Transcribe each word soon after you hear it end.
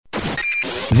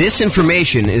This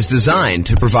information is designed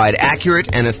to provide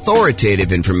accurate and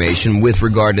authoritative information with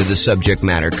regard to the subject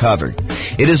matter covered.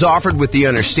 It is offered with the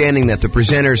understanding that the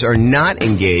presenters are not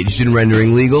engaged in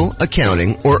rendering legal,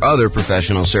 accounting, or other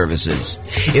professional services.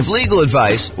 If legal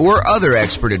advice or other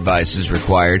expert advice is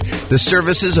required, the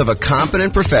services of a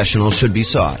competent professional should be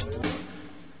sought.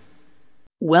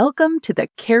 Welcome to the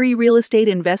Carey Real Estate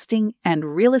Investing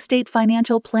and Real Estate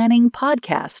Financial Planning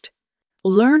podcast.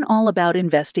 Learn all about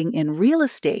investing in real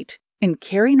estate in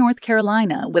Carey, North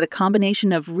Carolina, with a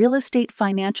combination of real estate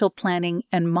financial planning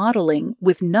and modeling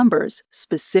with numbers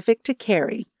specific to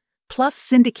Carey, plus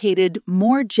syndicated,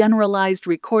 more generalized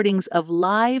recordings of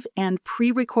live and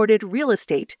pre-recorded real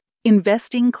estate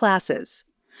investing classes,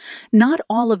 not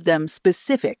all of them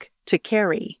specific to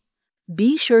Carey.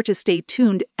 Be sure to stay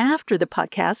tuned after the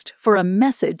podcast for a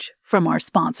message from our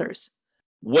sponsors.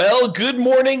 Well, good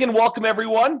morning and welcome,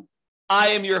 everyone.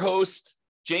 I am your host,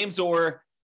 James Orr,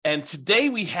 and today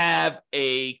we have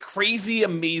a crazy,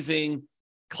 amazing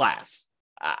class.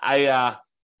 I've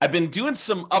been doing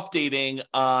some updating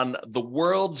on the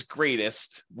world's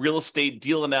greatest real estate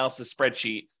deal analysis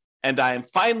spreadsheet, and I am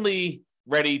finally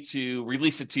ready to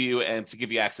release it to you and to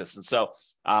give you access. And so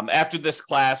after this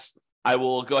class, I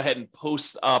will go ahead and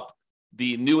post up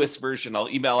the newest version. I'll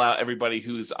email out everybody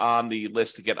who's on the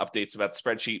list to get updates about the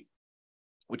spreadsheet,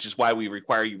 which is why we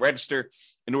require you register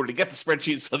in order to get the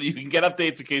spreadsheet so that you can get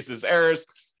updates in case there's errors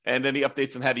and any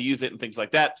updates on how to use it and things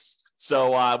like that.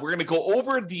 So we're going to go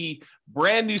over the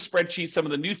brand new spreadsheet, some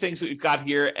of the new things that we've got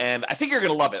here, and I think you're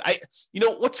going to love it.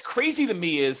 What's crazy to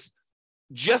me is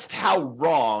just how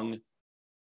wrong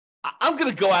I'm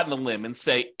going to go out on a limb and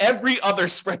say every other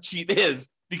spreadsheet is,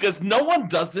 because no one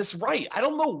does this right. I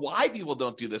don't know why people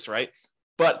don't do this right,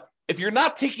 but if you're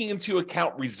not taking into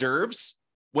account reserves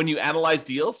when you analyze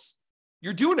deals,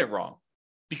 you're doing it wrong,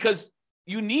 because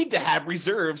you need to have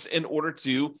reserves in order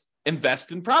to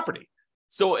invest in property.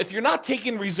 So if you're not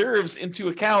taking reserves into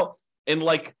account in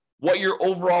like what your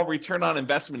overall return on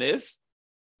investment is,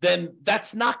 then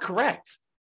that's not correct.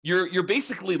 You're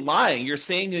basically lying. You're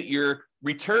saying that your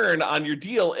return on your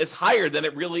deal is higher than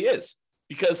it really is,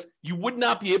 because you would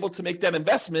not be able to make that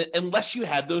investment unless you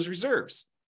had those reserves.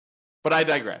 But I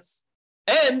digress.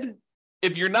 And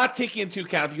if you're not taking into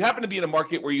account, if you happen to be in a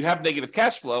market where you have negative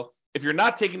cash flow, if you're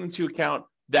not taking into account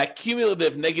that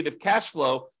cumulative negative cash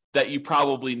flow that you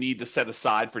probably need to set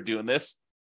aside for doing this,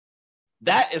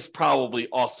 that is probably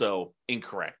also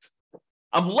incorrect.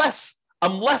 I'm less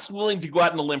willing to go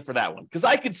out on a limb for that one, because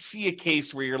I could see a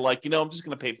case where you're like, I'm just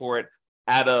going to pay for it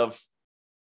out of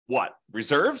what?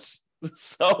 Reserves?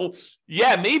 So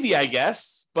yeah, maybe, I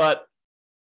guess, but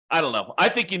I don't know. I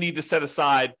think you need to set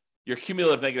aside your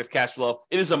cumulative negative cash flow.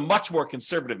 It is a much more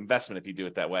conservative investment if you do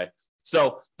it that way.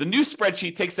 So the new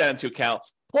spreadsheet takes that into account.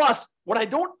 Plus, what I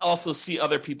don't also see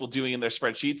other people doing in their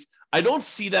spreadsheets, I don't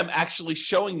see them actually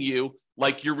showing you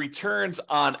like your returns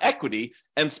on equity,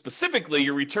 and specifically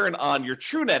your return on your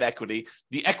true net equity,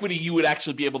 the equity you would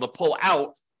actually be able to pull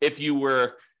out if you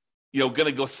were, going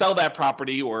to go sell that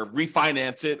property or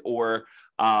refinance it, or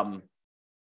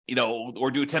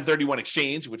or do a 1031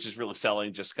 exchange, which is really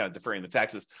selling, just kind of deferring the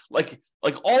taxes. Like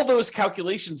all those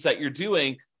calculations that you're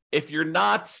doing, if you're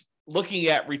not looking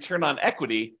at return on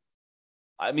equity,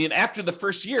 I mean, after the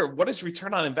first year, what does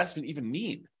return on investment even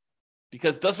mean?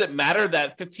 Because does it matter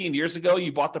that 15 years ago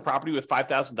you bought the property with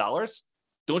 $5,000?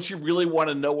 Don't you really want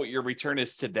to know what your return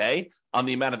is today on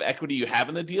the amount of equity you have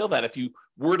in the deal, that if you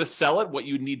were to sell it, what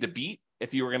you would need to beat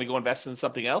if you were going to go invest in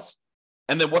something else?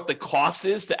 And then what the cost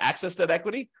is to access that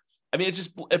equity? I mean,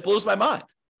 it blows my mind.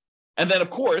 And then, of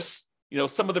course,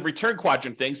 some of the return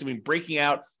quadrant things, breaking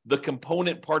out the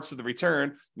component parts of the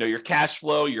return, your cash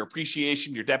flow, your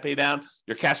appreciation, your debt pay down,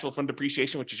 your cash flow from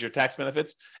depreciation, which is your tax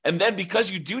benefits. And then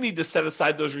because you do need to set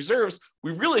aside those reserves,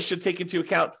 we really should take into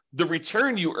account the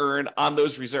return you earn on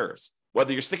those reserves,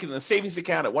 whether you're sticking in the savings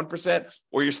account at 1%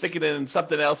 or you're sticking it in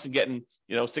something else and getting,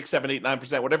 6, 7, 8,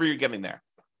 9%, whatever you're getting there.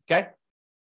 Okay.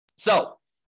 So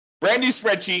brand new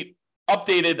spreadsheet,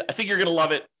 updated. I think you're going to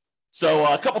love it. So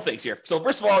a couple things here. So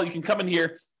first of all, you can come in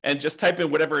here and just type in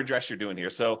whatever address you're doing here.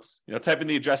 So, type in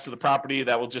the address of the property.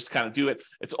 That will just kind of do it.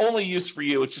 It's only used for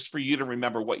you. It's just for you to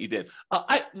remember what you did.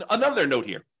 Another note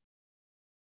here.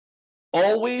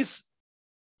 Always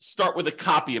start with a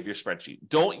copy of your spreadsheet.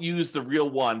 Don't use the real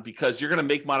one, because you're going to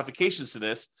make modifications to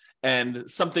this and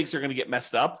some things are going to get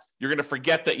messed up. You're going to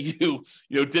forget that you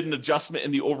did an adjustment in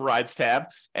the overrides tab,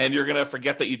 and you're going to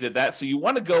forget that you did that. So you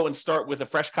want to go and start with a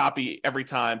fresh copy every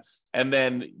time, and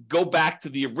then go back to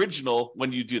the original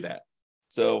when you do that.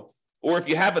 So Or if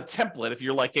you have a template, if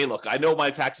you're like, hey, look, I know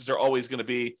my taxes are always going to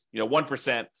be,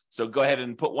 1%. So go ahead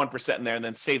and put 1% in there and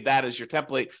then save that as your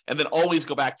template. And then always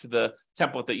go back to the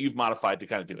template that you've modified to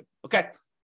kind of do it. Okay.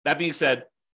 That being said,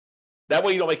 that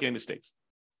way you don't make any mistakes.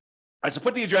 All right. So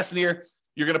put the address in here.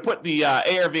 You're going to put the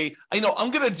ARV.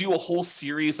 I'm going to do a whole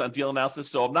series on deal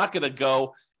analysis. So I'm not going to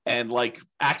go and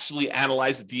actually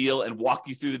analyze a deal and walk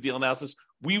you through the deal analysis.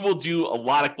 We will do a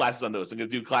lot of classes on those. I'm going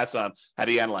to do a class on how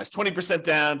do you analyze 20%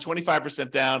 down,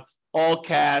 25% down, all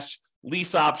cash,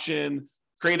 lease option,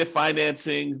 creative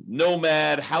financing,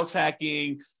 nomad, house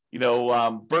hacking,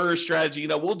 BRRRR strategy.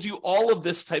 We'll do all of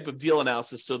this type of deal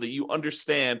analysis so that you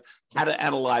understand how to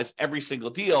analyze every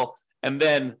single deal. And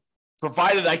then,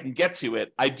 provided I can get to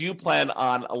it, I do plan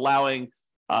on allowing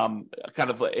kind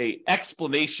of a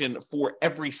explanation for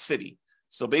every city.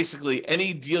 So basically,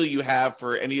 any deal you have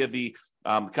for any of the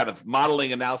kind of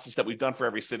modeling analysis that we've done for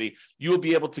every city, you will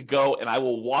be able to go and I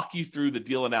will walk you through the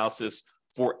deal analysis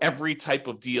for every type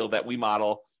of deal that we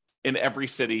model in every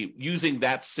city using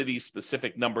that city's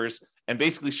specific numbers and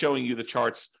basically showing you the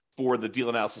charts for the deal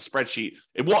analysis spreadsheet.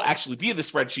 It won't actually be the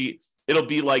spreadsheet. It'll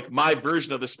be like my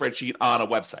version of the spreadsheet on a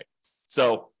website.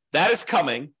 So that is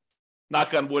coming.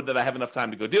 Knock on wood that I have enough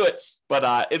time to go do it,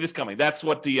 but it is coming. That's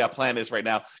what the plan is right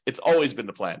now. It's always been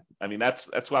the plan. I mean, that's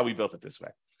why we built it this way.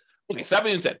 Okay, so that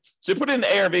being said, so you put it in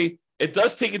the ARV. It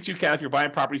does take into account if you're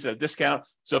buying properties at a discount.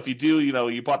 So if you do,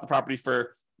 you bought the property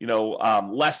for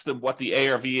less than what the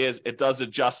ARV is, it does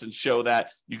adjust and show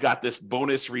that you got this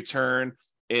bonus return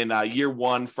in year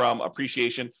one from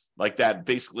appreciation, like that.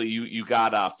 Basically, you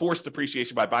got forced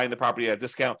appreciation by buying the property at a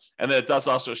discount. And then it does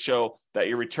also show that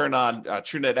your return on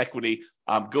true net equity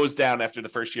goes down after the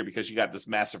first year because you got this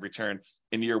massive return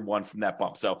in year one from that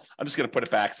bump. So I'm just going to put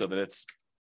it back so that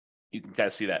you can kind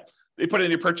of see that. They put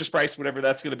in your purchase price, whatever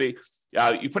that's going to be.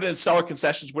 You put in seller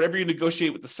concessions, whatever you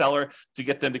negotiate with the seller to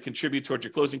get them to contribute towards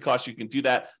your closing costs, you can do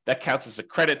that. That counts as a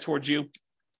credit towards you.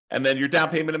 And then your down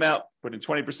payment amount, put in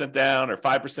 20% down or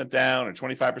 5% down or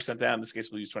 25% down. In this case,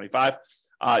 we'll use 25.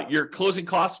 Your closing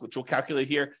costs, which we'll calculate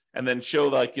here, and then show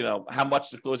how much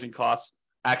the closing costs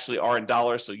actually are in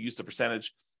dollars. So use the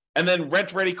percentage. And then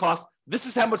rent ready costs. This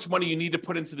is how much money you need to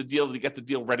put into the deal to get the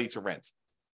deal ready to rent.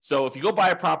 So if you go buy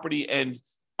a property and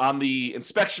on the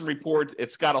inspection report,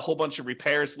 it's got a whole bunch of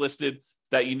repairs listed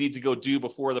that you need to go do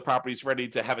before the property is ready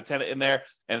to have a tenant in there,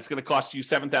 and it's going to cost you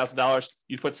 $7,000,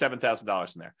 you put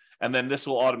 $7,000 in there. And then this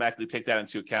will automatically take that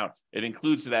into account. It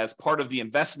includes it as part of the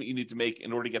investment you need to make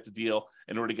in order to get the deal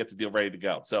ready to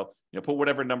go. So put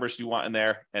whatever numbers you want in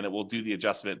there, and it will do the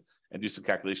adjustment and do some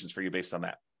calculations for you based on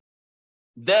that.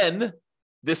 Then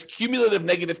this cumulative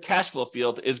negative cash flow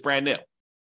field is brand new.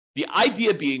 The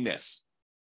idea being this: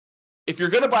 if you're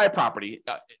going to buy a property,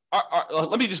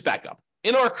 let me just back up.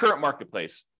 In our current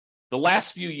marketplace, the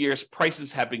last few years,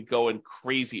 prices have been going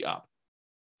crazy up,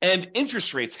 and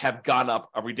interest rates have gone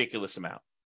up a ridiculous amount.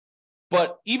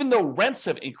 But even though rents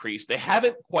have increased, they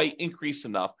haven't quite increased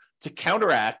enough to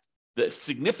counteract the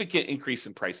significant increase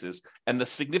in prices and the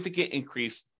significant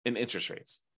increase in interest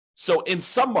rates. So in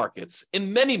some markets,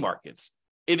 in many markets,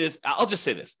 I'll just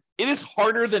say this, it is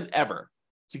harder than ever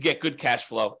to get good cash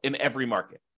flow in every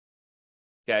market.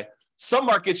 Okay. Some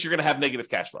markets, you're going to have negative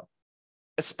cash flow,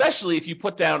 especially if you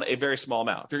put down a very small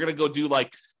amount. If you're going to go do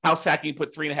like house hacking,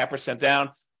 put 3.5%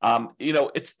 down,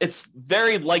 it's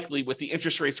very likely with the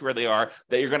interest rates where they are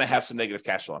that you're going to have some negative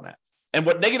cash flow on that. And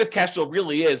what negative cash flow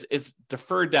really is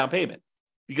deferred down payment.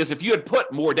 Because if you had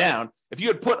put more down, if you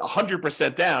had put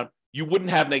 100% down, you wouldn't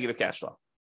have negative cash flow,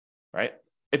 right?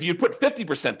 If you put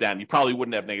 50% down, you probably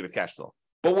wouldn't have negative cash flow.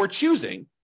 But we're choosing,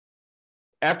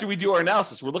 after we do our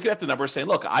analysis, we're looking at the numbers saying,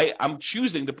 look, I'm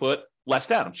choosing to put less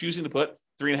down. I'm choosing to put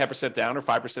 3.5% down or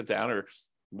 5% down or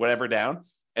whatever down.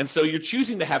 And so you're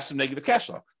choosing to have some negative cash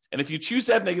flow. And if you choose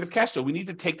to have negative cash flow, we need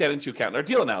to take that into account in our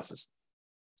deal analysis.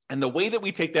 And the way that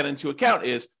we take that into account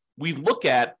is we look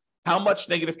at how much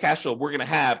negative cash flow we're going to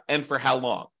have and for how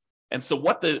long. And so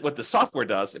what the software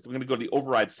does, if we're going to go to the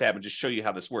overrides tab and just show you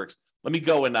how this works, let me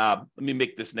go and let me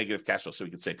make this negative cash flow so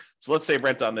we can see. So let's say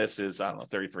rent on this is, I don't know,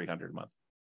 $3,300 a month.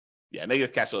 Yeah,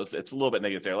 negative cash flow, it's a little bit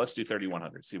negative there. Let's do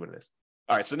 $3,100, see what it is.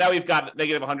 All right, so now we've got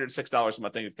negative $106 a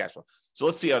month negative cash flow. So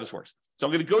let's see how this works. So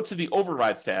I'm going to go to the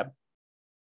overrides tab.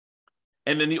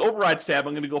 And in the overrides tab,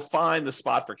 I'm going to go find the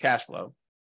spot for cash flow,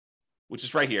 which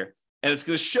is right here. And it's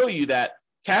going to show you that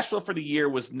cash flow for the year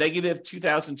was negative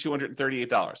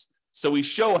 $2,238. So we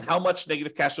show how much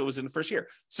negative cash flow was in the first year.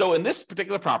 So in this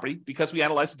particular property, because we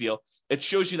analyzed the deal, it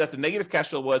shows you that the negative cash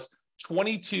flow was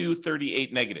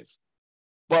 $2,238 negative.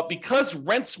 But because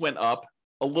rents went up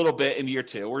a little bit in year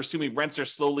two. We're assuming rents are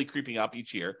slowly creeping up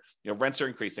each year. Rents are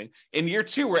increasing. In year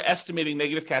two, we're estimating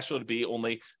negative cash flow to be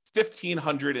only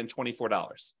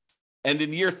 $1,524. And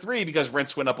in year three, because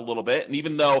rents went up a little bit, and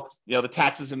even though the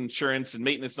taxes and insurance and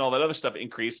maintenance and all that other stuff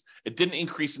increased, it didn't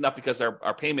increase enough because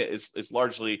our payment is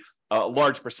largely a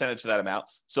large percentage of that amount.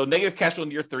 So negative cash flow in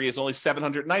year three is only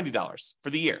 $790 for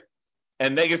the year.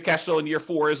 And negative cash flow in year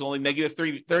four is only negative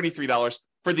 $33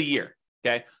 for the year.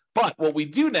 Okay. But what we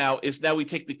do now is we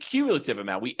take the cumulative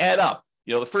amount. We add up.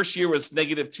 The first year was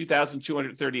negative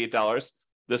 $2,238.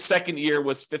 The second year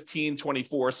was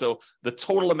 $1,524. So the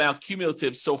total amount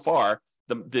cumulative so far,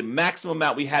 the maximum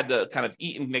amount we had to kind of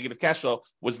eat in negative cash flow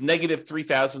was negative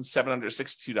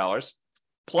 $3,762,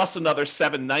 plus another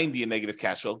 $790 in negative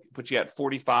cash flow, put you at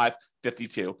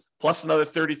 $4,552, plus another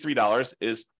 $33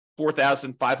 is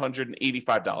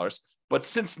 $4,585. But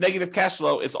since negative cash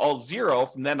flow is all zero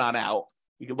from then on out,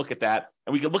 we can look at that,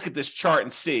 and we can look at this chart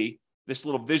and see this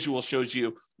little visual shows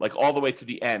you like all the way to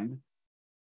the end.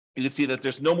 You can see that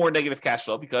there's no more negative cash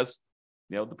flow because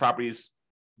the property is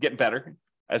getting better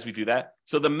as we do that.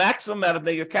 So the maximum amount of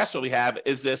negative cash flow we have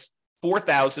is this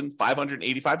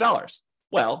 $4,585.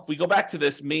 Well, if we go back to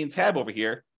this main tab over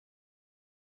here,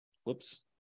 whoops.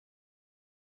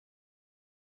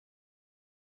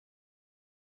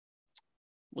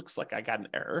 Looks like I got an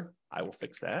error. I will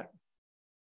fix that.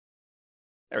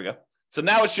 There we go. So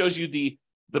now it shows you the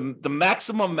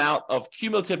maximum amount of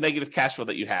cumulative negative cash flow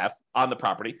that you have on the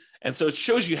property. And so it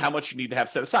shows you how much you need to have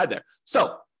set aside there.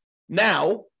 So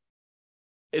now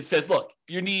it says, look,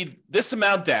 you need this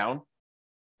amount down,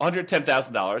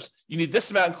 $110,000. You need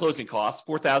this amount in closing costs,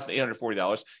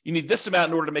 $4,840. You need this amount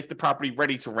in order to make the property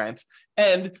ready to rent.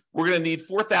 And we're going to need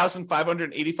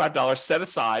 $4,585 set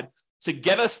aside to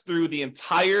get us through the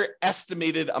entire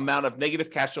estimated amount of negative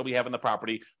cash flow we have in the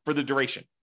property for the duration.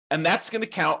 And that's going to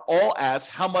count all as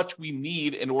how much we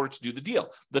need in order to do the deal.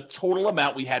 The total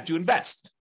amount we had to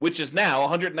invest, which is now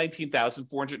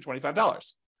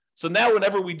 $119,425. So now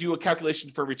whenever we do a calculation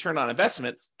for return on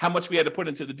investment, how much we had to put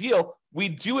into the deal, we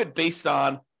do it based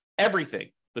on everything: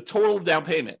 the total down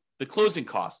payment, the closing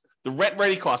costs, the rent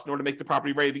ready costs in order to make the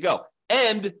property ready to go,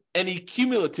 and any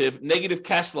cumulative negative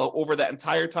cash flow over that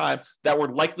entire time that we're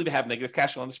likely to have negative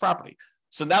cash flow on this property.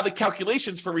 So now the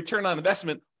calculations for return on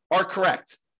investment are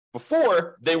correct.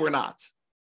 Before, they were not.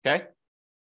 Okay?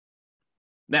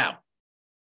 Now,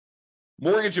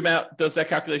 mortgage amount does that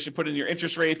calculation, put in your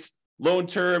interest rates, loan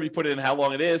term, you put in how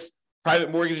long it is. Private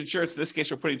mortgage insurance, in this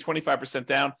case, we're putting 25%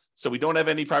 down. So we don't have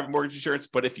any private mortgage insurance.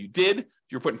 But if you did, if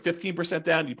you're putting 15%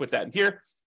 down, you put that in here.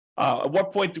 At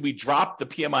what point do we drop the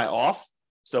PMI off?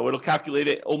 So it'll calculate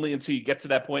it only until you get to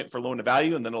that point for loan to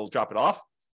value, and then it'll drop it off.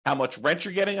 How much rent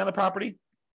you're getting on the property.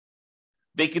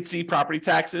 Vacancy, property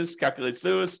taxes, calculates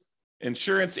those.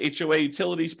 Insurance, HOA,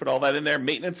 utilities, put all that in there.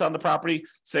 Maintenance on the property,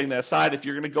 setting that aside. If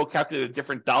you're going to go calculate a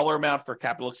different dollar amount for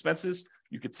capital expenses,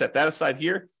 you could set that aside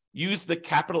here. Use the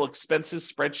capital expenses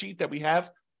spreadsheet that we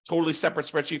have, totally separate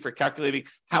spreadsheet for calculating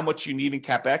how much you need in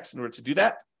CapEx in order to do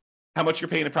that. How much you're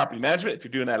paying in property management, if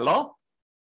you're doing that at all,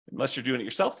 unless you're doing it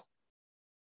yourself.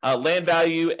 Land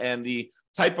value and the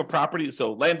type of property.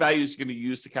 So land value is going to be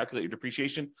used to calculate your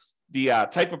depreciation. The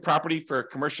type of property for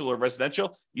commercial or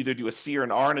residential, either do a C or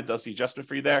an R, and it does the adjustment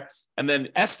for you there. And then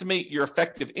estimate your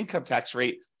effective income tax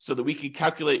rate so that we can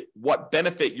calculate what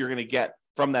benefit you're going to get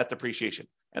from that depreciation.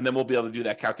 And then we'll be able to do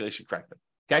that calculation correctly.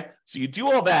 Okay, so you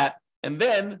do all that, and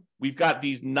then we've got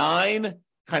these 9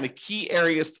 kind of key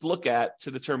areas to look at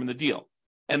to determine the deal.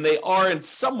 And they are in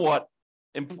somewhat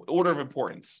order of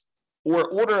importance or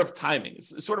order of timing.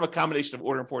 It's sort of a combination of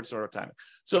order of importance and order of timing.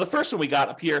 So the first one we got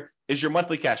up here is your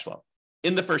monthly cash flow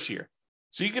in the first year.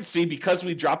 So you can see, because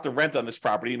we dropped the rent on this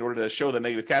property in order to show the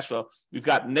negative cash flow, we've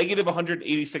got negative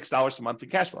 $186 a month in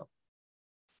cash flow.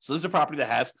 So this is a property that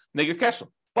has negative cash flow.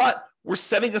 But we're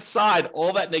setting aside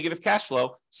all that negative cash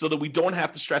flow so that we don't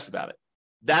have to stress about it.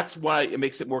 That's why it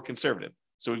makes it more conservative.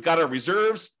 So we've got our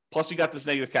reserves, plus we got this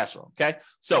negative cash flow, okay?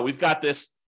 So we've got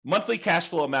this monthly cash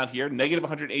flow amount here, negative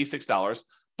 $186,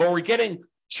 but we're getting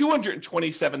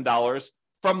 $227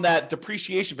 from that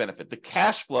depreciation benefit, the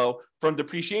cash flow from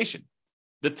depreciation,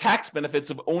 the tax benefits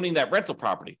of owning that rental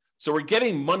property. So we're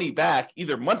getting money back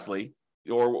either monthly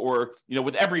or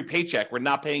with every paycheck. We're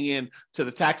not paying in to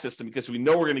the tax system because we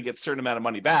know we're going to get a certain amount of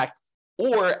money back,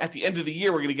 or at the end of the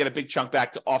year, we're going to get a big chunk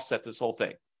back to offset this whole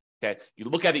thing. Okay, you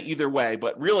look at it either way,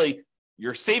 but really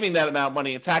you're saving that amount of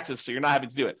money in taxes, so you're not having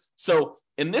to do it. So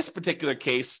in this particular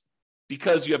case,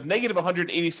 because you have negative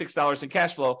 $186 in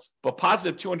cash flow, but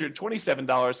positive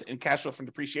 $227 in cash flow from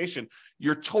depreciation,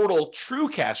 your total true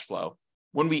cash flow,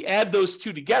 when we add those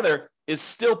two together, is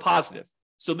still positive.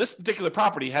 So this particular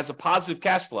property has a positive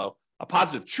cash flow, a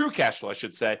positive true cash flow, I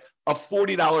should say, of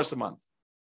 $40 a month.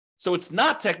 So it's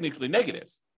not technically negative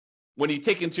when you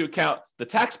take into account the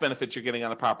tax benefits you're getting on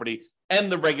the property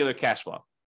and the regular cash flow.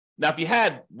 Now, if you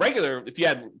had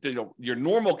your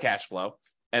normal cash flow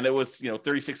and it was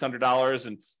 $3,600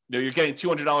 and you're getting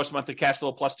 $200 a month of cash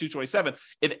flow plus $227,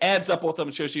 it adds up both of them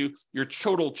and shows you your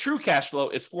total true cash flow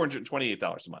is $428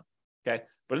 a month. Okay,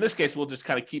 but in this case, we'll just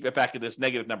kind of keep it back at this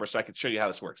negative number so I can show you how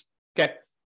this works. Okay,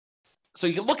 so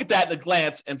you can look at that in a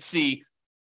glance and see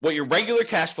what your regular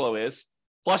cash flow is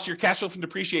plus your cash flow from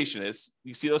depreciation is.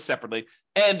 You see those separately,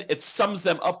 and it sums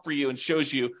them up for you and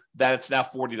shows you that it's now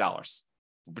 $40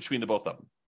 between the both of them.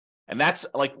 And that's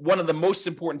like one of the most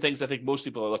important things I think most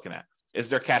people are looking at is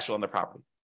their cash flow on their property.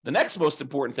 The next most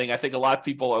important thing I think a lot of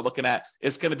people are looking at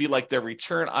is going to be like their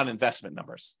return on investment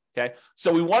numbers. Okay,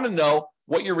 so we want to know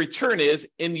what your return is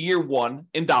in year one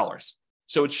in dollars.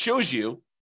 So it shows you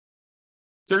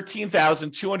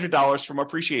 $13,200 from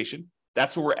appreciation.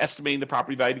 That's where we're estimating the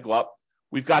property value to go up.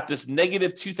 We've got this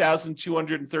negative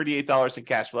 $2,238 in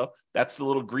cash flow. That's the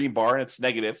little green bar, and it's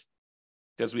negative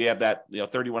because we have that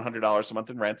 $3,100 a month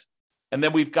in rent. And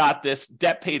then we've got this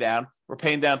debt pay down. We're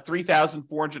paying down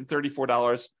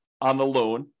 $3,434 on the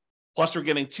loan, plus we're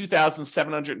getting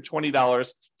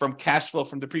 $2,720 from cash flow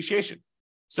from depreciation.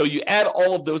 So you add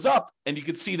all of those up, and you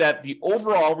can see that the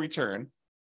overall return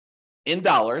in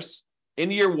dollars in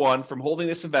year one from holding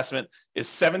this investment is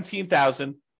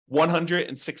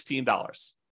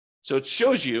 $17,116. So it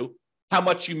shows you how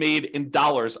much you made in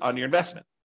dollars on your investment.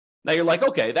 Now you're like,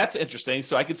 okay, that's interesting.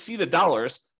 So I can see the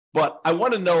dollars, but I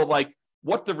want to know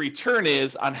what the return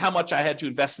is on how much I had to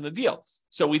invest in the deal.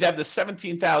 So we'd have the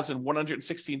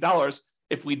 $17,116.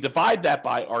 If we divide that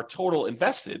by our total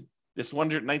invested, this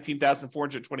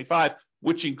 $119,425,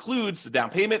 which includes the down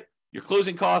payment, your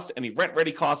closing costs, any rent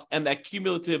ready costs, and that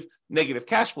cumulative negative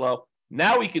cash flow,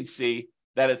 now we can see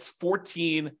that it's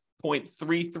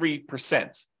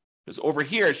 14.33%. Because over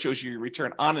here, it shows you your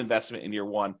return on investment in year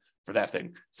one for that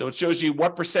thing. So it shows you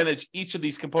what percentage each of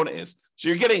these component is. So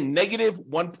you're getting negative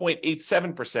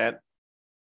 1.87%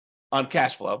 on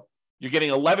cash flow. You're getting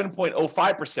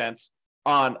 11.05%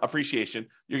 on appreciation.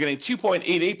 You're getting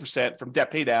 2.88% from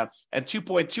debt pay down and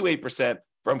 2.28%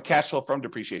 from cash flow from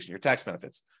depreciation, your tax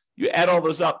benefits. You add all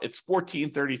those up, it's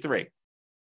 1433.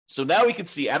 So now we can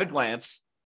see at a glance,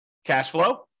 cash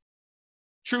flow,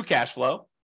 true cash flow,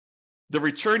 the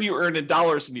return you earned in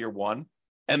dollars in year one,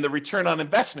 and the return on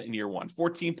investment in year one,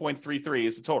 14.33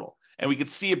 is the total. And we can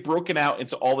see it broken out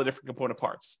into all the different component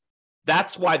parts.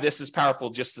 That's why this is powerful,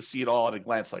 just to see it all at a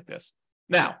glance like this.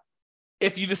 Now,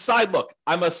 if you decide, look,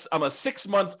 I'm a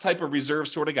 6-month type of reserve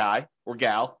sort of guy or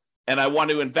gal, and I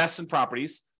want to invest in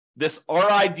properties, this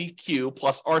RIDQ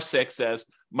plus R6 says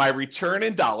my return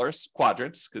in dollars,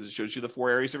 quadrants, because it shows you the 4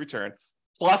 areas of return,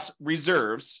 plus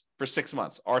reserves for 6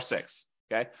 months, R6.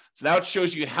 Okay, so now it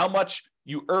shows you how much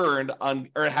you earned on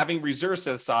or having reserves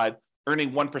set aside,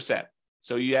 earning 1%.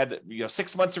 So you had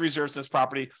 6 months of reserves in this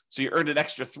property, so you earned an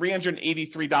extra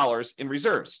 $383 in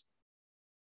reserves.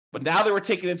 But now that we're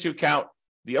taking into account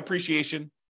the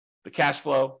appreciation, the cash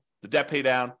flow, the debt pay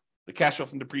down, the cash flow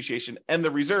from depreciation, and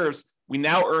the reserves, we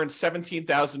now earn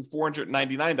 $17,499 in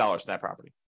that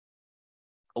property.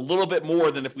 A little bit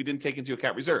more than if we didn't take into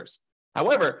account reserves.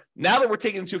 However, now that we're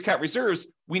taking into account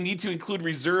reserves, we need to include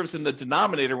reserves in the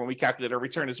denominator when we calculate our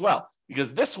return as well,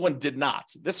 because this one did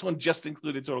not. This one just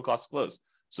included total cost to close.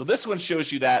 So this one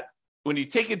shows you that when you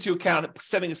take into account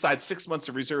setting aside 6 months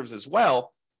of reserves as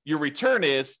well, your return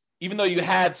is, even though you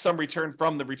had some return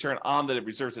from the return on the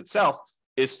reserves itself,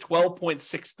 is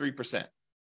 12.63%.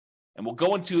 And we'll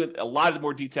go into it a lot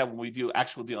more detail when we do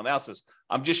actual deal analysis.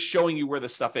 I'm just showing you where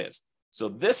this stuff is. So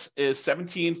this is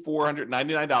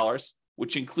 $17,499,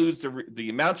 which includes the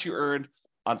amount you earned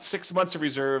on 6 months of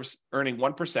reserves, earning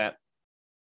 1%.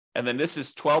 And then this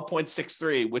is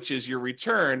 12.63, which is your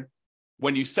return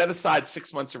when you set aside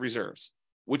 6 months of reserves,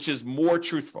 which is more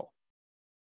truthful.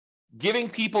 Giving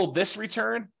people this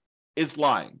return is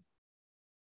lying,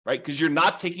 right? Because you're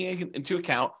not taking into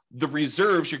account the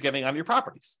reserves you're getting on your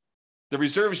properties. The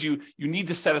reserves you need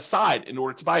to set aside in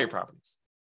order to buy your properties.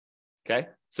 Okay?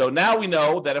 So now we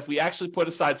know that if we actually put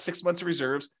aside 6 months of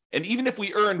reserves, and even if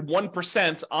we earn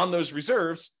 1% on those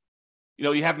reserves,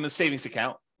 you have in the savings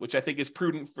account, which I think is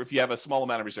prudent for if you have a small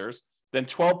amount of reserves, then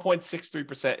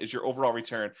 12.63% is your overall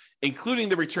return, including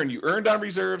the return you earned on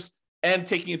reserves and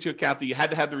taking into account that you had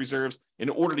to have the reserves in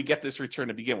order to get this return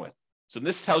to begin with. So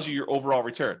this tells you your overall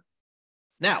return.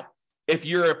 Now, if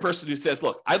you're a person who says,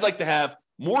 look, I'd like to have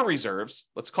more reserves,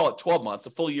 let's call it 12 months, a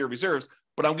full year of reserves,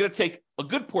 but I'm going to take a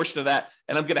good portion of that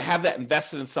and I'm going to have that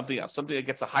invested in something else, something that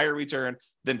gets a higher return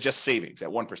than just savings at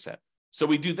 1%. So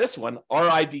we do this one,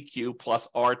 RIDQ plus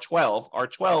R12.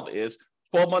 R12 is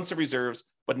 12 months of reserves,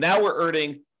 but now we're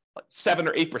earning 7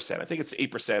 or 8%. I think it's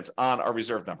 8% on our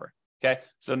reserve number. Okay.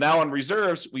 So now on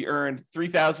reserves, we earned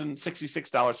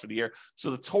 $3,066 for the year.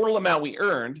 So the total amount we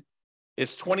earned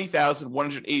is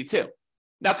 $20,182.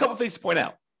 Now, a couple of things to point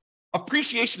out.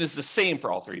 Appreciation is the same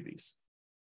for all three of these.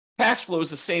 Cash flow is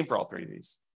the same for all three of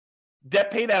these.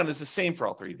 Debt paydown is the same for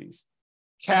all three of these.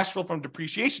 Cash flow from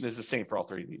depreciation is the same for all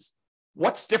three of these.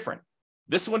 What's different?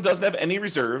 This one doesn't have any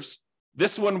reserves.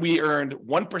 This one we earned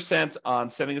 1% on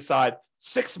setting aside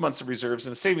 6 months of reserves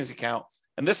in a savings account.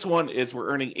 And this one is we're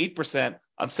earning 8%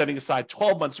 on setting aside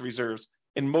 12 months of reserves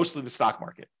in mostly the stock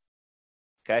market.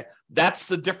 Okay, that's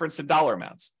the difference in dollar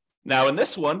amounts. Now in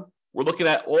this one, we're looking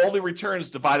at all the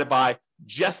returns divided by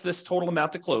just this total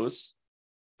amount to close.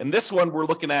 In this one, we're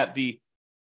looking at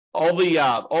all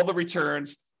the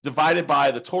returns divided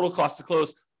by the total cost to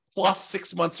close plus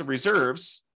 6 months of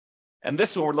reserves. And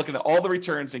this one, we're looking at all the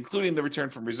returns, including the return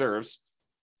from reserves,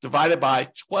 divided by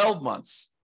 12 months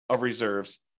of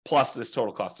reserves plus this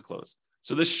total cost to close.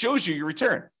 So this shows you your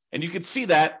return. And you can see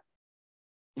that,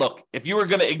 look, if you were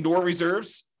going to ignore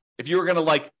reserves, if you were going to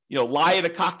lie at a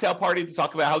cocktail party to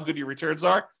talk about how good your returns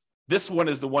are, this one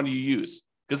is the one you use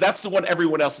because that's the one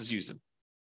everyone else is using,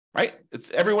 right?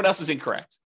 Everyone else is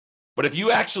incorrect. But if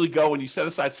you actually go and you set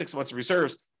aside 6 months of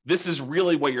reserves, this is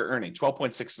really what you're earning,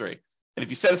 12.63. And if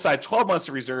you set aside 12 months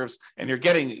of reserves and you're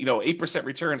getting 8%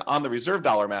 return on the reserve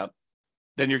dollar amount,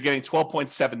 then you're getting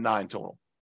 12.79 total.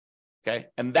 Okay.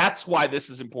 And that's why this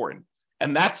is important.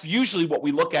 And that's usually what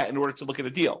we look at in order to look at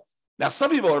a deal. Now, some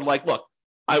people are like, look,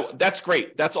 that's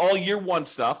great. That's all year one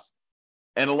stuff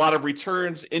and a lot of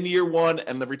returns in year one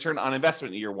and the return on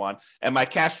investment in year one and my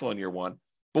cash flow in year one.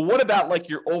 But what about like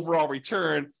your overall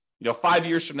return, 5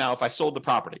 years from now, if I sold the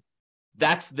property?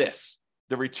 That's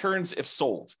the returns if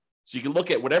sold. So you can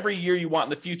look at whatever year you want in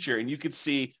the future and you could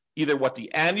see either what the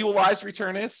annualized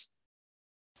return is,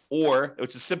 or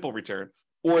which is simple return,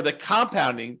 or the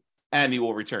compounding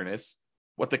annual return is,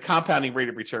 what the compounding rate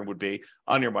of return would be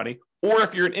on your money. Or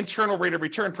if you're an internal rate of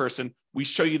return person, we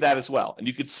show you that as well. And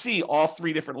you could see all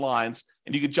three different lines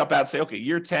and you could jump out and say, okay,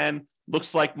 year 10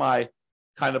 looks like my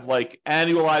kind of like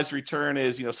annualized return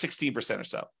is, 16% or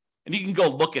so. And you can go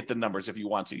look at the numbers if you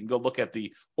want to. You can go look at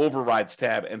the overrides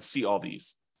tab and see all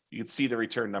these. You can see the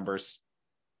return numbers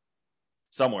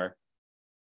somewhere.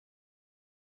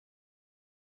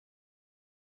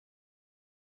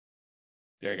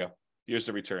 There you go. Here's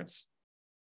the returns.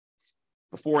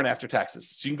 Before and after taxes.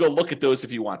 So you can go look at those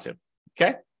if you want to.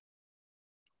 Okay?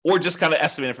 Or just kind of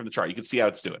estimate it from the chart. You can see how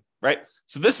it's doing, right?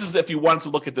 So this is if you want to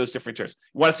look at those different returns.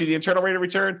 You want to see the internal rate of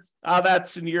return?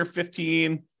 That's in year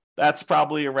 15. That's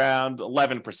probably around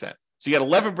 11%. So you get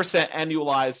 11%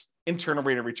 annualized internal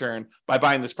rate of return by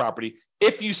buying this property.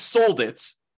 If you sold it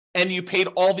and you paid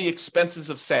all the expenses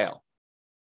of sale,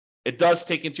 it does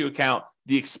take into account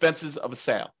the expenses of a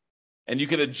sale. And you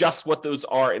can adjust what those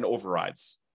are in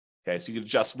overrides. Okay, so you can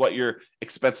adjust what your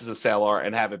expenses of sale are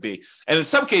and have it be. And in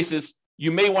some cases,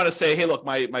 you may want to say, hey, look,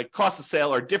 my costs of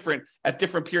sale are different at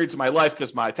different periods of my life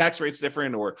because my tax rate's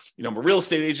different, or I'm a real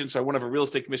estate agent, so I won't have a real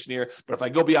estate commission here. But if I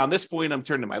go beyond this point, I'm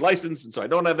turning my license, and so I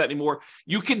don't have that anymore.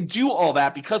 You can do all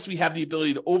that because we have the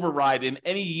ability to override in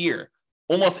any year,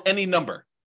 almost any number.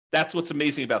 That's what's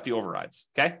amazing about the overrides.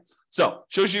 Okay, so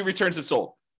shows you returns if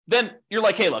sold. Then you're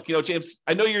like, hey, look, James,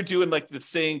 I know you're doing like the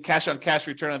saying cash on cash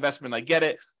return on investment. I get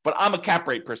it, but I'm a cap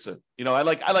rate person. I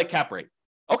like cap rate.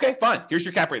 Okay, fine. Here's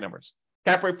your cap rate numbers.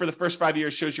 Cap rate for the first 5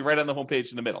 years shows you right on the homepage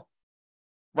in the middle,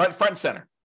 right front and center.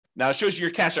 Now it shows you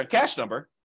your cash on cash number,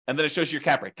 and then it shows you your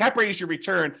cap rate. Cap rate is your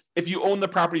return if you own the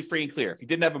property free and clear. If you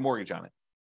didn't have a mortgage on it,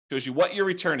 it shows you what your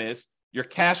return is, your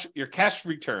cash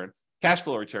return, cash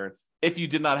flow return, if you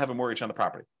did not have a mortgage on the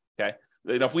property. Okay,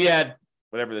 if we had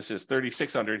whatever this is,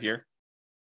 3,600 here,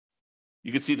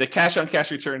 you can see the cash on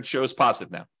cash return shows positive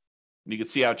now, and you can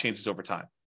see how it changes over time.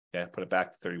 Okay, put it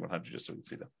back to 3,100 just so we can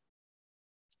see that.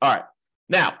 All right.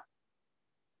 Now,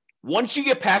 once you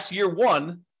get past year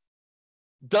one,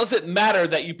 does it matter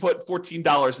that you put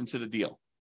 $14 into the deal?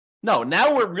 No,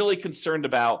 now we're really concerned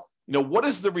about, what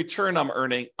is the return I'm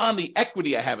earning on the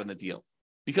equity I have in the deal?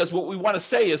 Because what we want to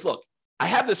say is, look, I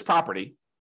have this property,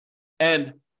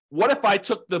 and what if I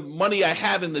took the money I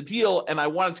have in the deal and I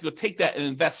wanted to go take that and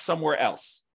invest somewhere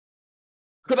else?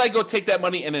 Could I go take that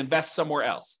money and invest somewhere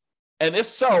else? And if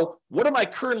so, what am I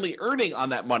currently earning on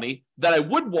that money that I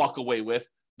would walk away with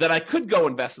that I could go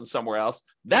invest in somewhere else?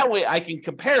 That way I can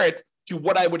compare it to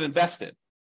what I would invest in.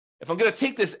 If I'm going to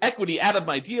take this equity out of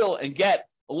my deal and get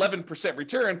 11%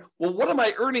 return, well, what am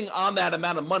I earning on that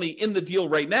amount of money in the deal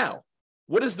right now?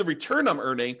 What is the return I'm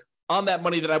earning on that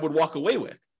money that I would walk away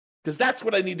with? Because that's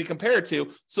what I need to compare it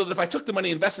to, so that if I took the money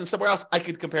and invested in somewhere else, I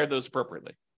could compare those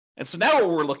appropriately. And so now what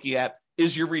we're looking at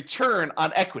is your return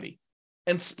on equity.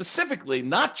 And specifically,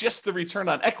 not just the return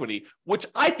on equity, which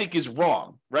I think is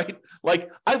wrong, right?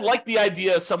 Like, I like the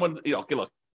idea of someone, okay,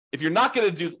 look, if you're not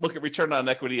going to look at return on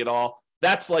equity at all,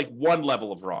 that's like one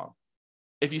level of wrong.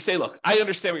 If you say, look, I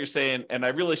understand what you're saying, and I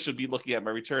really should be looking at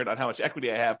my return on how much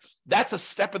equity I have, that's a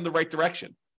step in the right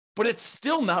direction. But it's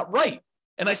still not right.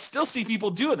 And I still see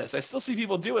people doing this. I still see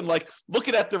people doing like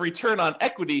looking at the return on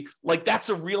equity like that's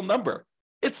a real number.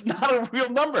 It's not a real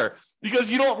number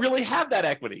because you don't really have that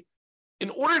equity. In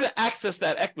order to access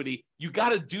that equity, you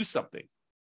got to do something.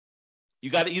 You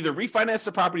got to either refinance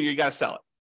the property or you got to sell it.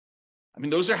 I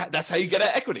mean, that's how you get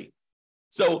at equity.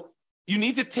 So you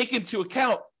need to take into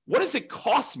account, what does it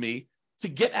cost me to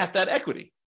get at that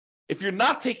equity? If you're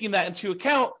not taking that into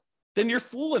account, then you're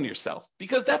fooling yourself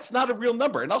because that's not a real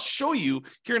number. And I'll show you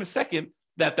here in a second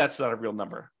that that's not a real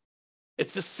number.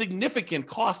 It's a significant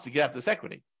cost to get at this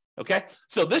equity. Okay.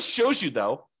 So this shows you,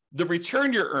 though, the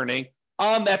return you're earning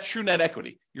on that true net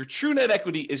equity. Your true net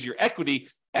equity is your equity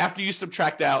after you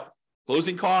subtract out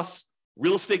closing costs,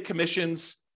 real estate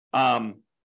commissions,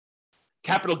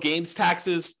 capital gains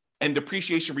taxes, and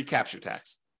depreciation recapture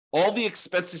tax. All the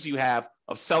expenses you have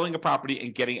of selling a property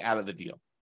and getting out of the deal.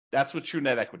 That's what true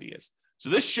net equity is. So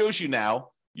this shows you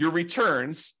now your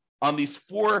returns on these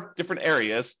 4 different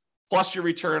areas, plus your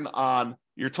return on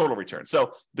your total return.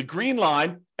 So the green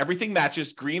line, everything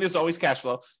matches. Green is always cash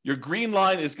flow. Your green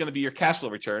line is going to be your cash flow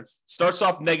return. Starts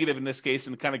off negative in this case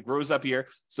and kind of grows up here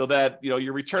so that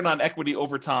your return on equity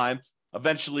over time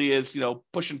eventually is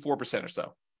pushing 4% or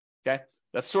so. Okay,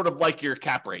 that's sort of like your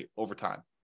cap rate over time.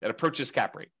 That approaches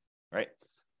cap rate, right?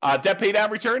 Debt pay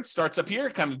down return starts up here,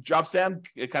 kind of drops down,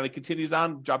 it kind of continues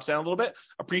on, drops down a little bit.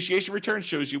 Appreciation return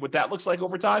shows you what that looks like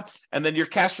over time. And then your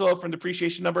cash flow from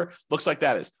depreciation number looks like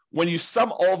that is. When you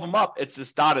sum all of them up, it's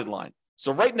this dotted line.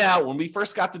 So right now, when we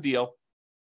first got the deal,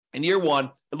 in year 1,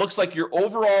 it looks like your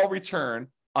overall return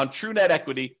on true net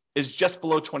equity is just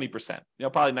below 20%,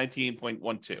 probably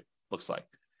 19.12 looks like.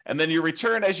 And then your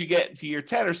return as you get to year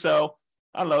 10 or so,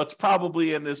 I don't know, it's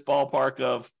probably in this ballpark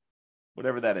of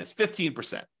whatever that is,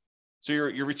 15%. So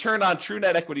your return on true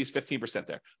net equity is 15%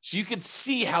 there. So you can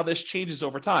see how this changes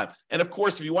over time. And of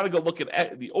course, if you want to go look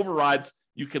at the overrides,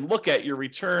 you can look at your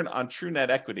return on true net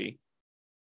equity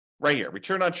right here,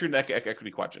 return on true net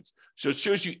equity quadrants. So it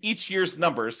shows you each year's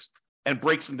numbers and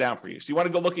breaks them down for you. So you want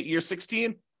to go look at year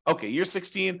 16? Okay, year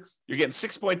 16, you're getting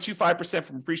 6.25%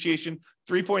 from appreciation,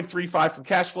 3.35 from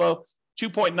cash flow,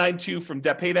 2.92 from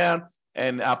debt pay down,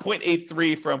 and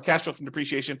 0.83 from cash flow from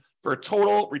depreciation for a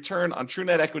total return on true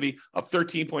net equity of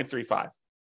 13.35.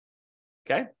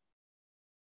 Okay?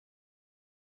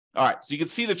 All right, so you can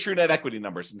see the true net equity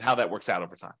numbers and how that works out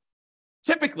over time.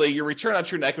 Typically, your return on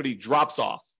true net equity drops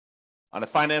off. On a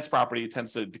finance property, it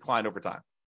tends to decline over time.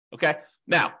 Okay?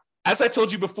 Now, as I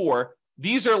told you before,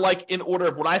 these are like in order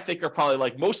of what I think are probably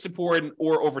like most important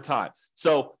or over time.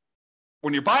 So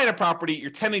when you're buying a property, you're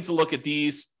tending to look at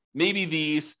these, maybe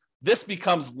these. This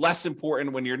becomes less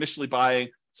important when you're initially buying.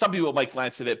 Some people might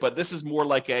glance at it, but this is more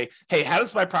like hey, how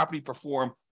does my property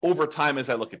perform over time as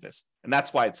I look at this? And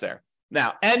that's why it's there.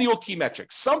 Now, annual key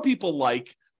metrics. Some people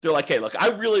they're like, hey, look, I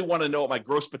really want to know what my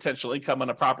gross potential income on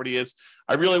a property is.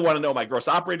 I really want to know what my gross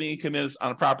operating income is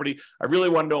on a property. I really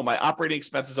want to know what my operating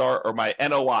expenses are or my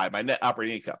NOI, my net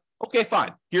operating income. Okay,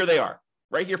 fine. Here they are,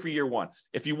 right here for year 1.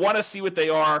 If you want to see what they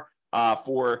are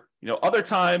for other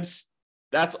times,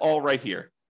 that's all right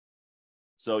here.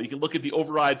 So you can look at the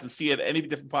overrides and see it at any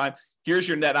different time. Here's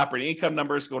your net operating income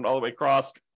numbers going all the way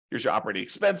across. Here's your operating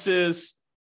expenses.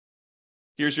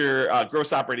 Here's your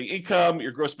gross operating income,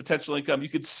 your gross potential income. You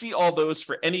could see all those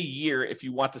for any year if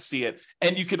you want to see it,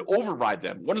 and you can override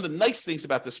them. One of the nice things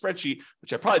about the spreadsheet,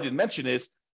 which I probably didn't mention, is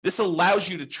this allows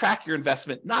you to track your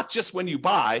investment, not just when you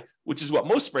buy, which is what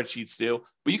most spreadsheets do,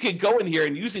 but you can go in here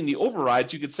and using the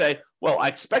overrides, you could say, well, I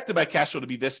expected my cash flow to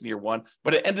be this in year 1,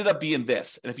 but it ended up being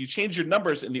this. And if you change your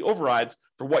numbers in the overrides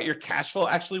for what your cash flow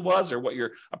actually was, or what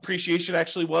your appreciation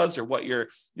actually was, or what your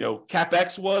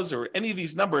CapEx was, or any of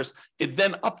these numbers, it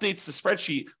then updates the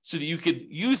spreadsheet so that you could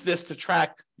use this to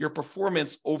track your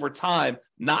performance over time,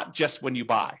 not just when you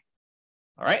buy.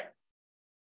 All right.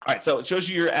 All right, so it shows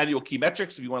you your annual key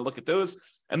metrics if you want to look at those.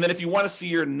 And then if you want to see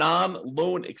your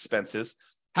non-loan expenses,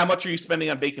 how much are you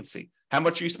spending on vacancy? How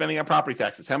much are you spending on property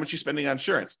taxes? How much are you spending on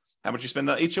insurance? How much you spend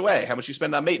on HOA? How much you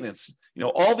spend on maintenance?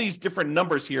 All these different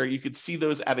numbers here, you could see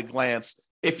those at a glance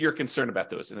if you're concerned about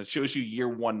those. And it shows you year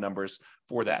one numbers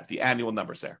for that, the annual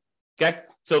numbers there. Okay.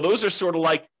 So those are sort of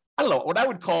like, I don't know, what I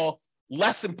would call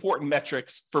less important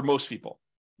metrics for most people.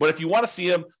 But if you want to see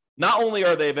them, not only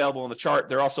are they available on the chart,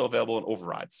 they're also available in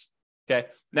overrides. Okay.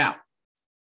 Now,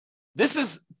 this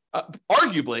is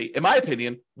arguably, in my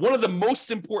opinion, one of the most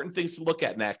important things to look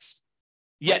at next,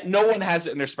 yet no one has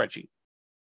it in their spreadsheet.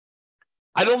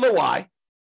 I don't know why.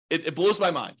 It blows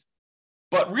my mind.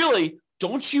 But really,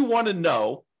 don't you want to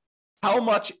know how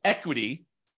much equity,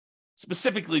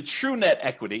 specifically true net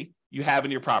equity, you have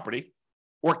in your property,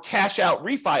 or cash out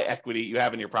refi equity you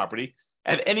have in your property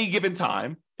at any given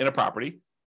time in a property?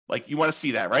 Like, you want to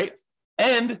see that, right?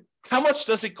 And how much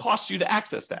does it cost you to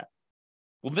access that?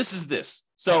 Well, this is this.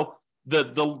 So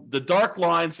the dark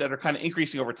lines that are kind of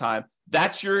increasing over time,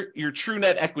 that's your true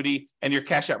net equity and your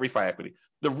cash out refi equity.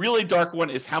 The really dark one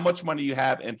is how much money you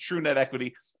have in true net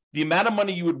equity, the amount of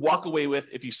money you would walk away with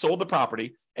if you sold the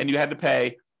property and you had to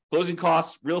pay closing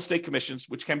costs, real estate commissions,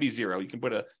 which can be zero. You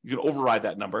can override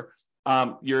that number.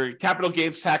 Your capital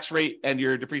gains tax rate and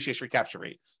your depreciation recapture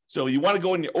rate. So you want to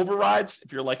go in your overrides.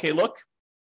 If you're like, hey, look,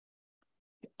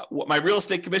 what my real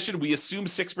estate commission, we assume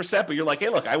 6%, but you're like, hey,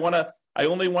 look, I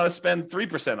only want to spend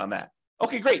 3% on that.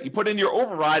 Okay, great. You put in your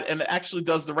override and it actually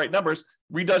does the right numbers,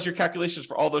 redoes your calculations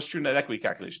for all those true net equity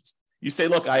calculations. You say,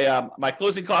 look, my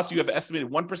closing costs, you have estimated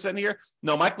 1% here.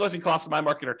 No, my closing costs in my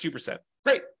market are 2%.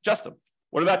 Great, adjust them.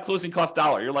 What about closing cost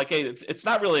dollar? You're like, hey, it's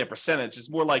not really a percentage. It's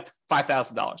more like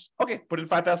 $5,000. Okay, put in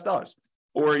 $5,000.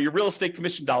 Or your real estate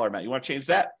commission dollar amount. You want to change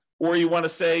that? Or you want to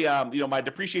say, my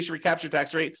depreciation recapture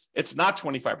tax rate, it's not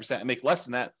 25%. I make less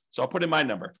than that, so I'll put in my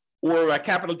number. Or my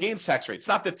capital gains tax rate, it's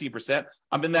not 15%.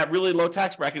 I'm in that really low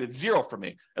tax bracket. It's zero for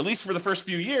me, at least for the first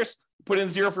few years. Put in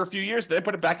zero for a few years, then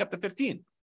put it back up to 15.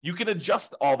 You can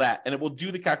adjust all that, and it will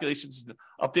do the calculations and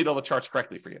update all the charts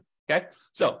correctly for you. Okay,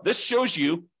 so this shows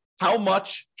you how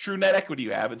much true net equity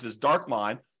you have. It's this dark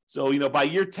line. So, by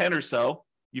year 10 or so,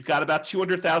 you've got about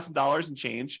 $200,000 in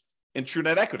change in true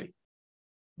net equity.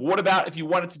 But what about if you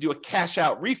wanted to do a cash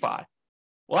out refi?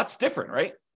 Well, that's different,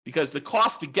 right? Because the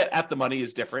cost to get at the money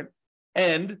is different.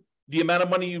 And the amount of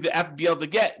money you have to be able to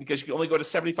get, because you can only go to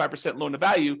 75% loan to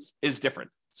value, is different.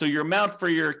 So your amount for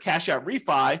your cash out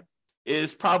refi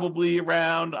is probably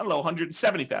around,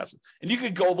 $170,000. And you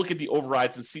could go look at the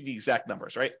overrides and see the exact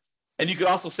numbers, right? And you could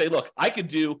also say, look, I don't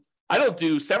do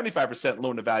 75%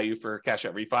 loan to value for cash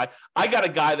out refi. I got a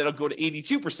guy that'll go to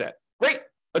 82%. Great.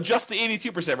 Adjust the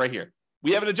 82% right here.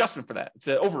 We have an adjustment for that. It's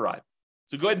an override.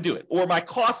 So go ahead and do it. Or my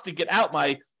cost to get out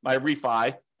my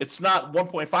refi, it's not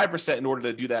 1.5% in order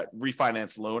to do that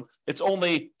refinance loan. It's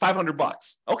only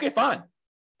 $500. Okay, fine.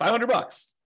 $500.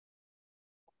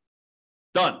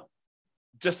 Done.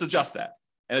 Just adjust that.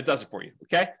 And it does it for you.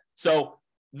 Okay. So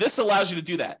this allows you to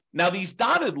do that. Now, these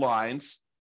dotted lines,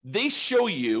 they show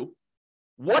you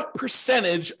what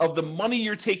percentage of the money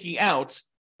you're taking out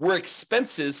were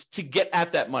expenses to get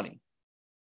at that money.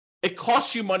 It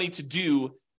costs you money to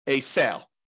do a sale.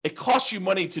 It costs you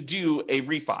money to do a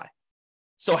refi.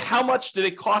 So how much did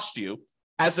it cost you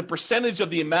as a percentage of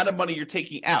the amount of money you're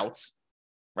taking out,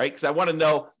 right? Because I want to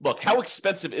know, look, how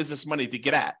expensive is this money to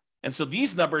get at? And so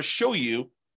these numbers show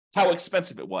you how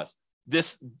expensive it was.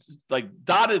 This like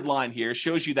dotted line here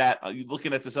shows you that, you're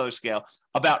looking at this other scale,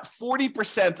 about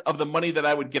 40% of the money that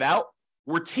I would get out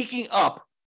were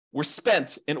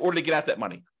spent in order to get at that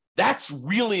money. That's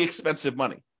really expensive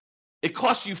money. It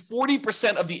costs you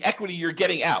 40% of the equity you're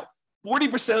getting out.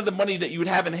 40% of the money that you would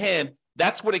have in hand,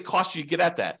 that's what it costs you to get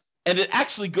at that. And it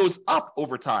actually goes up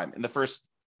over time in the first,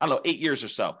 8 years or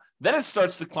so. Then it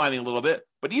starts declining a little bit.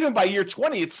 But even by year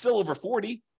 20, it's still over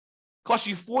 40. It costs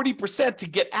you 40% to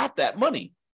get at that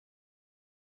money.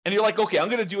 And you're like, okay, I'm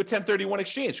going to do a 1031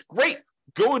 exchange. Great.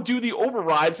 Go and do the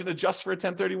overrides and adjust for a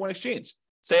 1031 exchange.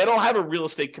 Say, I don't have a real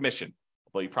estate commission.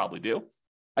 Well, you probably do.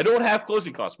 I don't have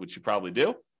closing costs, which you probably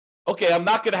do. Okay, I'm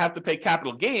not going to have to pay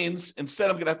capital gains. Instead,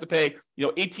 I'm going to have to pay,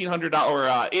 $1,800 or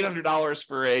 $800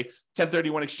 for a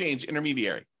 1031 exchange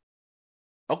intermediary.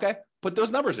 Okay, put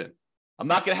those numbers in. I'm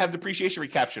not going to have depreciation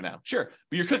recapture now. Sure,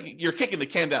 but you're kicking the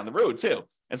can down the road too.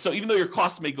 And so even though your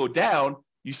costs may go down,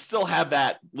 you still have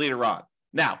that later on.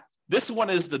 Now, this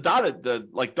one is the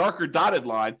darker dotted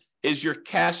line is your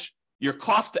cost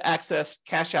to access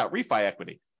cash out refi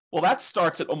equity. Well, that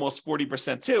starts at almost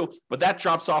 40% too, but that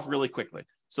drops off really quickly.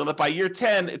 So that by year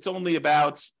 10, it's only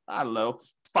about,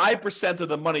 5% of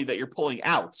the money that you're pulling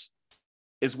out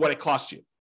is what it costs you.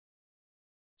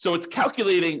 So it's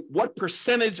calculating what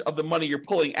percentage of the money you're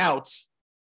pulling out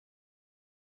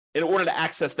in order to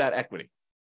access that equity.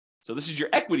 So this is your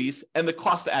equities and the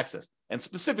cost to access, and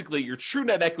specifically your true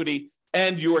net equity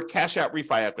and your cash out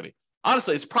refi equity.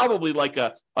 Honestly, it's probably like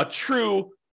a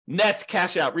true net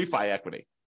cash out refi equity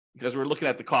because we're looking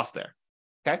at the cost there.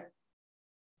 Okay.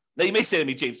 Now you may say to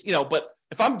me, James, but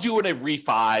if I'm doing a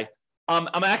refi,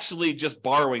 I'm actually just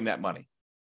borrowing that money.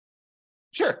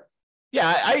 Sure.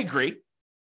 Yeah, I agree.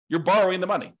 You're borrowing the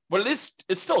money, but it's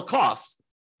still a cost.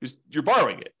 You're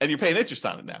borrowing it and you're paying interest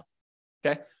on it now.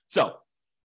 Okay. So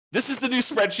this is the new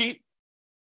spreadsheet.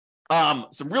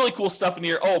 Some really cool stuff in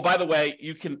here. Oh, by the way,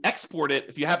 you can export it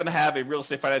if you happen to have a real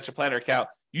estate financial planner account.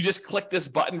 You just click this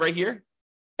button right here,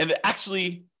 and it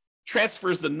actually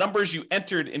transfers the numbers you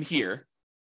entered in here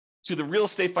to the real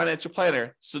estate financial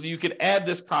planner so that you can add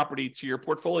this property to your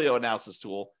portfolio analysis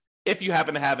tool if you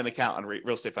happen to have an account on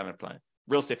real estate financial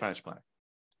planner.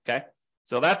 Okay,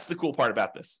 so that's the cool part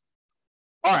about this.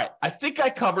 All right, I think I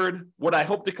covered what I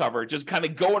hope to cover, just kind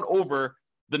of going over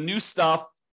the new stuff,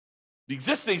 the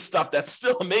existing stuff that's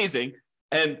still amazing,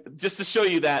 and just to show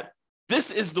you that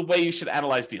this is the way you should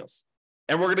analyze deals.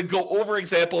 And we're going to go over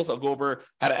examples. I'll go over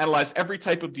how to analyze every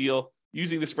type of deal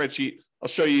using the spreadsheet. I'll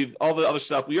show you all the other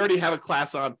stuff. We already have a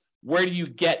class on where do you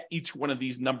get each one of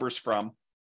these numbers from?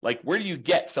 Like, where do you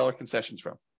get seller concessions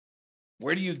from?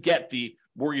 Where do you get the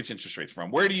mortgage interest rates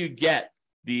from? Where do you get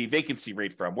the vacancy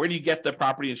rate from? Where do you get the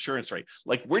property insurance rate?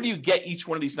 Like, where do you get each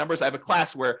one of these numbers? I have a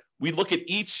class where we look at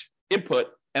each input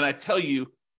and I tell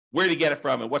you where to get it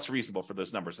from and what's reasonable for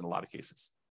those numbers in a lot of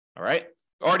cases. All right.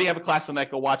 I already have a class on that.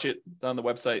 Go watch it. It's on the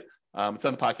website. It's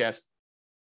on the podcast.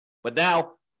 But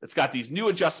now it's got these new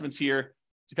adjustments here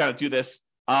to kind of do this.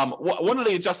 One of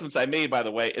the adjustments I made, by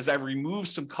the way, is I've removed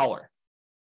some color.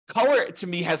 Color to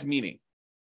me has meaning.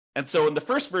 And so in the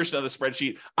first version of the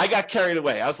spreadsheet, I got carried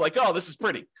away. I was like, oh, this is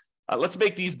pretty. Let's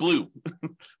make these blue.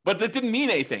 But that didn't mean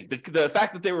anything. The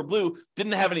fact that they were blue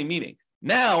didn't have any meaning.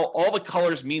 Now all the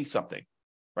colors mean something,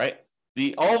 right?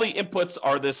 All the inputs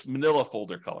are this manila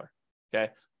folder color,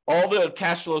 okay? All the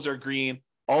cash flows are green.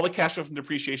 All the cash flow from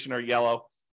depreciation are yellow.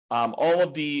 All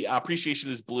of the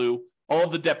appreciation is blue. All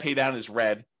of the debt pay down is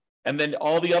red. And then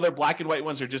all the other black and white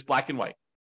ones are just black and white,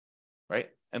 right?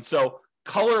 And so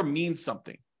color means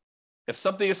something. If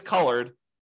something is colored,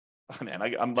 oh man,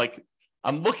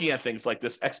 I'm looking at things like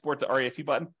this export to REFE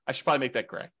button. I should probably make that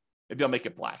gray. Maybe I'll make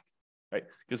it black, right?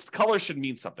 Because color should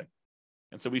mean something.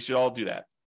 And so we should all do that.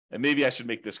 And maybe I should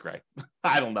make this gray.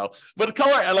 I don't know. But the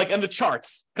color, and the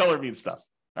charts, color means stuff.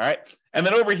 All right. And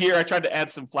then over here, I tried to add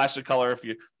some flash of color if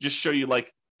you just show you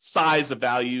like size of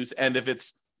values. And if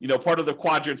it's, part of the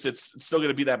quadrants, it's still going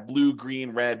to be that blue,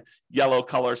 green, red, yellow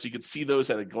color. So you can see those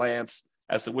at a glance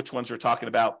as to which ones we're talking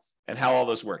about and how all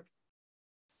those work.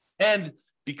 And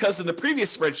because in the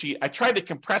previous spreadsheet, I tried to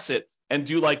compress it and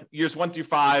do like years 1 through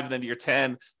 5, then year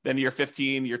 10, then year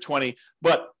 15, year 20.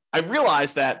 But I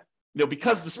realized that,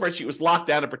 because the spreadsheet was locked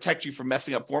down to protect you from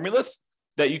messing up formulas,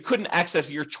 that you couldn't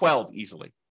access year 12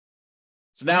 easily.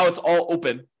 So now it's all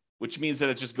open, which means that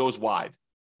it just goes wide,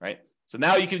 right? So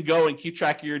now you can go and keep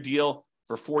track of your deal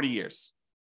for 40 years.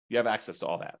 You have access to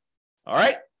all that. All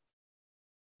right.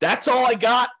 That's all I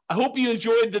got. I hope you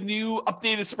enjoyed the new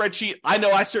updated spreadsheet. I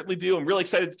know I certainly do. I'm really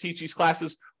excited to teach these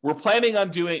classes. We're planning on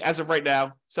doing, as of right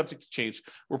now, subject to change,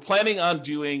 we're planning on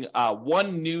doing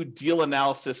one new deal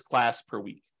analysis class per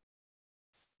week.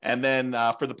 And then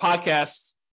for the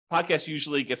podcast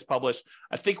usually gets published.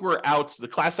 I think we're out. The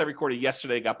class I recorded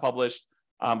yesterday got published,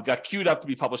 got queued up to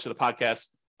be published to the podcast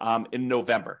in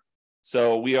November.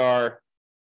 So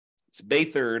it's May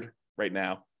 3rd right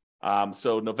now.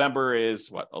 So November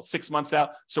is 6 months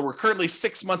out. So we're currently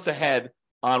 6 months ahead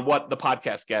on what the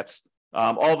podcast gets.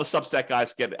 All the Substack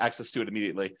guys get access to it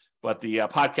immediately, but the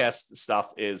podcast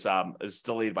stuff is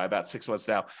delayed by about 6 months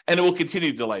now, and it will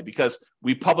continue to delay because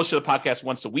we publish the podcast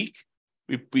once a week.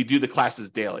 We do the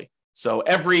classes daily. So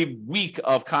every week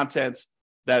of content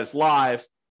that is live,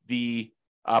 the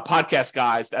podcast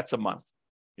guys, that's a month,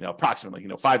 approximately,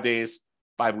 5 days,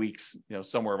 5 weeks,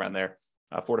 somewhere around there.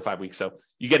 4 to 5 weeks. So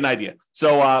you get an idea.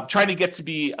 So trying to get to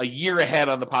be a year ahead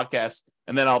on the podcast,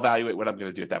 and then I'll evaluate what I'm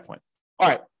going to do at that point. All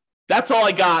right. That's all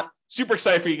I got. Super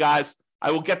excited for you guys.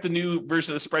 I will get the new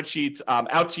version of the spreadsheet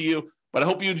out to you, but I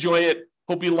hope you enjoy it.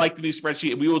 Hope you like the new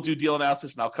spreadsheet, and we will do deal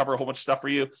analysis, and I'll cover a whole bunch of stuff for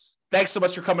you. Thanks so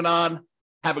much for coming on.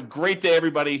 Have a great day,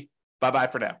 everybody. Bye-bye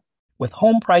for now. With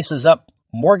home prices up,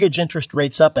 mortgage interest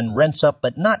rates up, and rents up,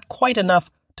 but not quite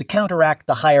enough to counteract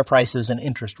the higher prices and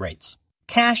interest rates.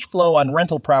 Cash flow on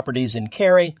rental properties in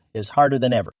Cary is harder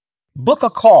than ever. Book a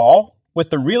call with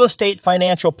the Real Estate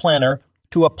Financial Planner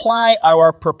to apply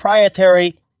our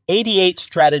proprietary 88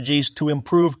 strategies to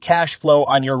improve cash flow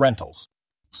on your rentals.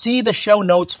 See the show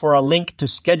notes for a link to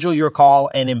schedule your call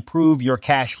and improve your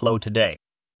cash flow today.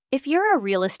 If you're a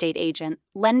real estate agent,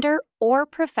 lender, or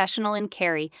professional in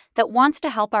Cary that wants to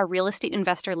help our real estate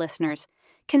investor listeners,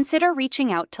 consider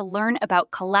reaching out to learn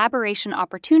about collaboration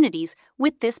opportunities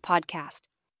with this podcast.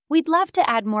 We'd love to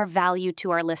add more value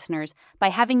to our listeners by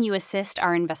having you assist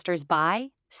our investors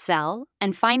buy, sell,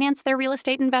 and finance their real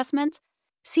estate investments.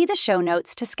 See the show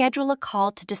notes to schedule a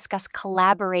call to discuss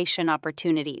collaboration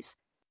opportunities.